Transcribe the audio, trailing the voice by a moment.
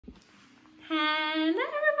Hello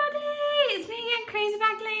everybody, it's me again, Crazy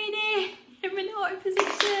Bag Lady, in my naughty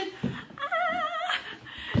position.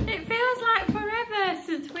 It feels like forever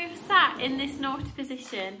since we've sat in this naughty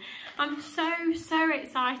position. I'm so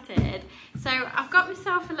excited. So I've got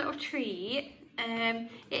myself a little treat. It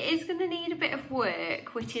is going to need a bit of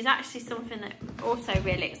work, which is actually something that also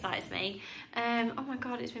really excites me. Oh my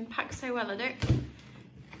god, it's been packed so well. I don't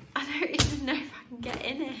even know if I can get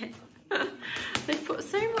in it. They've put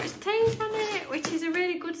so much tape on it, which is a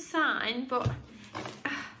really good sign, but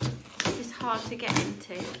it's hard to get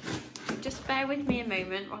into. Just bear with me a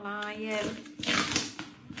moment while I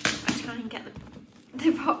try and get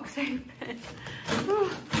the box open.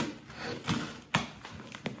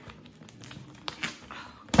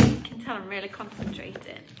 You can tell I'm really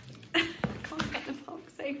concentrating. I can't get the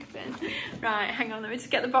box open. Right, hang on, let me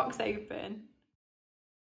just get the box open.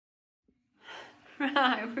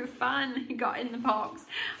 Right, we've finally got in the box.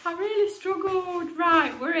 I really struggled.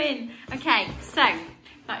 Right, we're in. Okay, so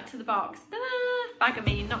back to the box. Bag, I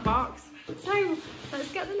mean, not box. So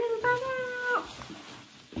let's get the little bag out.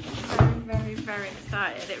 Very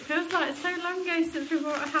excited. It feels like so long ago since we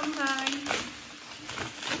bought a handbag.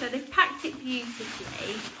 So they've packed it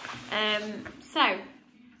beautifully. So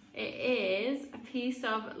it is a piece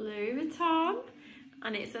of Louis Vuitton.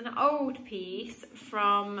 And it's an old piece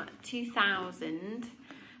from 2000.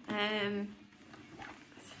 So there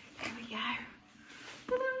we go.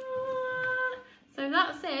 So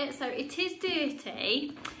that's it. So it is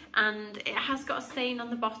dirty and it has got a stain on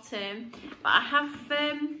the bottom. But I have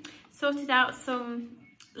sorted out some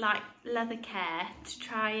like leather care to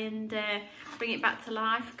try and bring it back to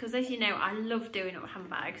life. Because as you know, I love doing up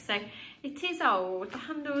handbags. So it is old. The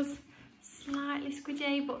handle's slightly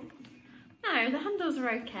squidgy, but no, the handles are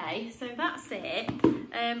okay, so that's it.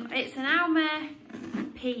 It's an Alma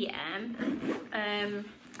PM.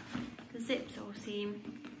 The zips all seem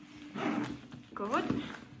good.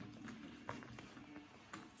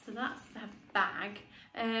 So that's the bag.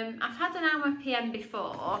 I've had an Alma PM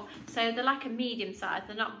before, so they're like a medium size.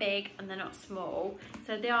 They're not big and they're not small.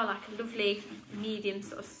 So they are like a lovely medium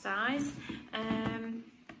sort of size. The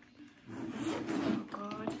zips are all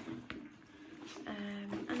good.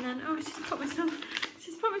 And then, oh, she's put me some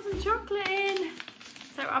chocolate in.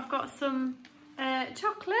 So I've got some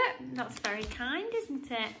chocolate. That's very kind, isn't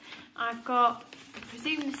it? I've got, I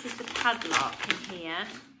presume this is the padlock in here.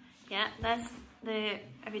 Yeah, there's the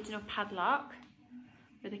original padlock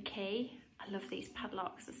with a key. I love these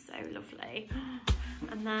padlocks, they're so lovely.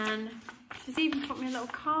 And then she's even put me a little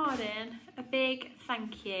card in. A big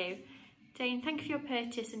thank you. Jane, thank you for your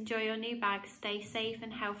purchase. Enjoy your new bag. Stay safe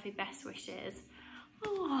and healthy. Best wishes.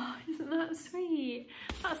 Oh, isn't that sweet?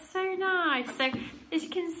 That's so nice. So as you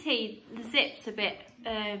can see, the zip's a bit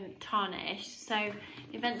tarnished. So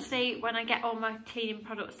eventually when I get all my cleaning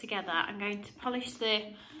products together, I'm going to polish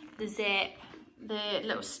the zip, the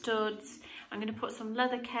little studs. I'm going to put some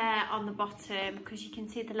leather care on the bottom because you can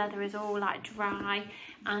see the leather is all like dry,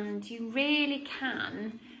 and you really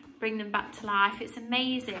can bring them back to life. It's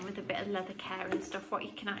amazing with a bit of leather care and stuff what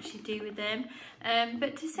you can actually do with them.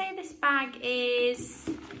 But to say this bag is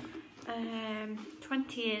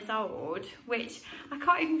 20 years old, which I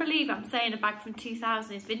can't even believe I'm saying a bag from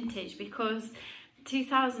 2000 is vintage, because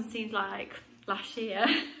 2000 seems like last year.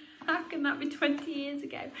 How can that be 20 years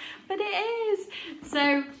ago? But it is.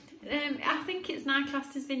 So I think it's now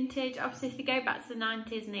classed as vintage. Obviously if you go back to the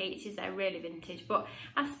 90s and the 80s, they're really vintage, but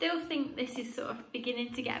I still think this is sort of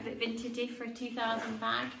beginning to get a bit vintagey for a 2000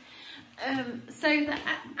 bag. So the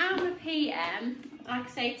Alma PM, like I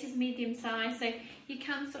say, it is medium size, so you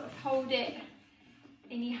can sort of hold it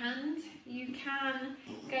in your hand. You can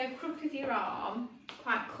go crook of your arm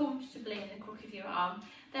quite comfortably in the crook of your arm.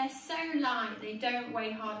 They're so light, they don't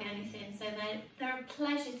weigh hardly anything, so they're a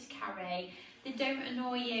pleasure to carry. They don't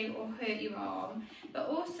annoy you or hurt your arm. But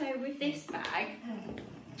also with this bag,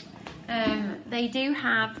 they do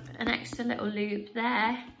have an extra little loop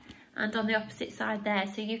there and on the opposite side there.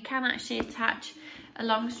 So you can actually attach a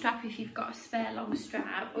long strap if you've got a spare long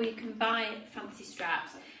strap, or you can buy fancy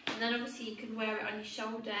straps. And then obviously you can wear it on your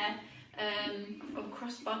shoulder or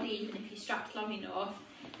crossbody even if your strap's long enough.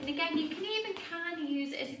 And again, you can even kind of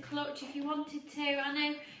use it as a clutch if you wanted to. I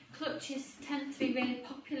know clutches tend to be really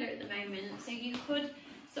popular at the moment, so you could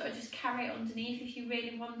sort of just carry it underneath if you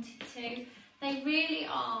really wanted to. They really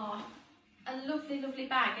are a lovely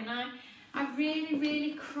bag, and I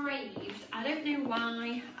really craved, I don't know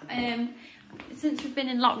why, since we've been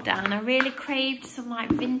in lockdown, I really craved some like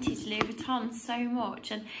vintage Louis Vuitton so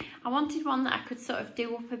much, and I wanted one that I could sort of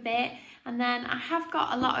do up a bit. And then I have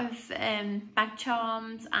got a lot of bag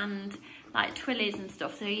charms and like twillies and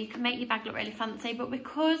stuff, so you can make your bag look really fancy. But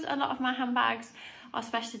because a lot of my handbags are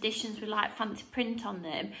special editions with like fancy print on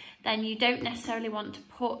them, then you don't necessarily want to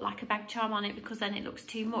put like a bag charm on it, because then it looks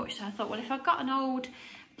too much. So I thought, well, if I've got an old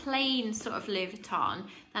plain sort of Louis Vuitton,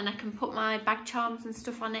 then I can put my bag charms and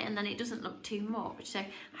stuff on it, and then it doesn't look too much. So I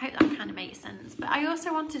hope that kind of makes sense. But I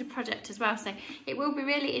also wanted a project as well, so it will be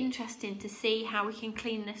really interesting to see how we can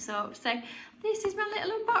clean this up. So this is my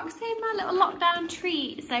little unboxing, my little lockdown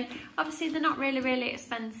treat. So obviously they're not really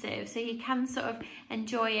expensive, so you can sort of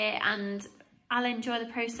enjoy it, and I'll enjoy the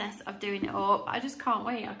process of doing it up. I just can't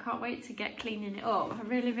wait. I can't wait to get cleaning it up. I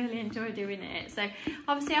really enjoy doing it. So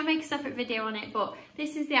obviously I'll make a separate video on it, but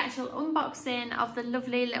this is the actual unboxing of the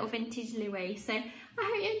lovely little vintage Louis. So I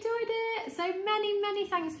hope you enjoyed it. So many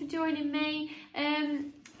thanks for joining me.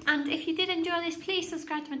 And if you did enjoy this, please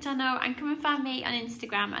subscribe to my channel and come and find me on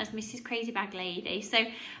Instagram as mrscrazybaglady. So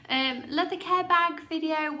leather care bag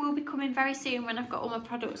video will be coming very soon when I've got all my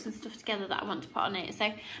products and stuff together that I want to put on it.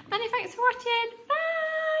 So many thanks for watching. Bye.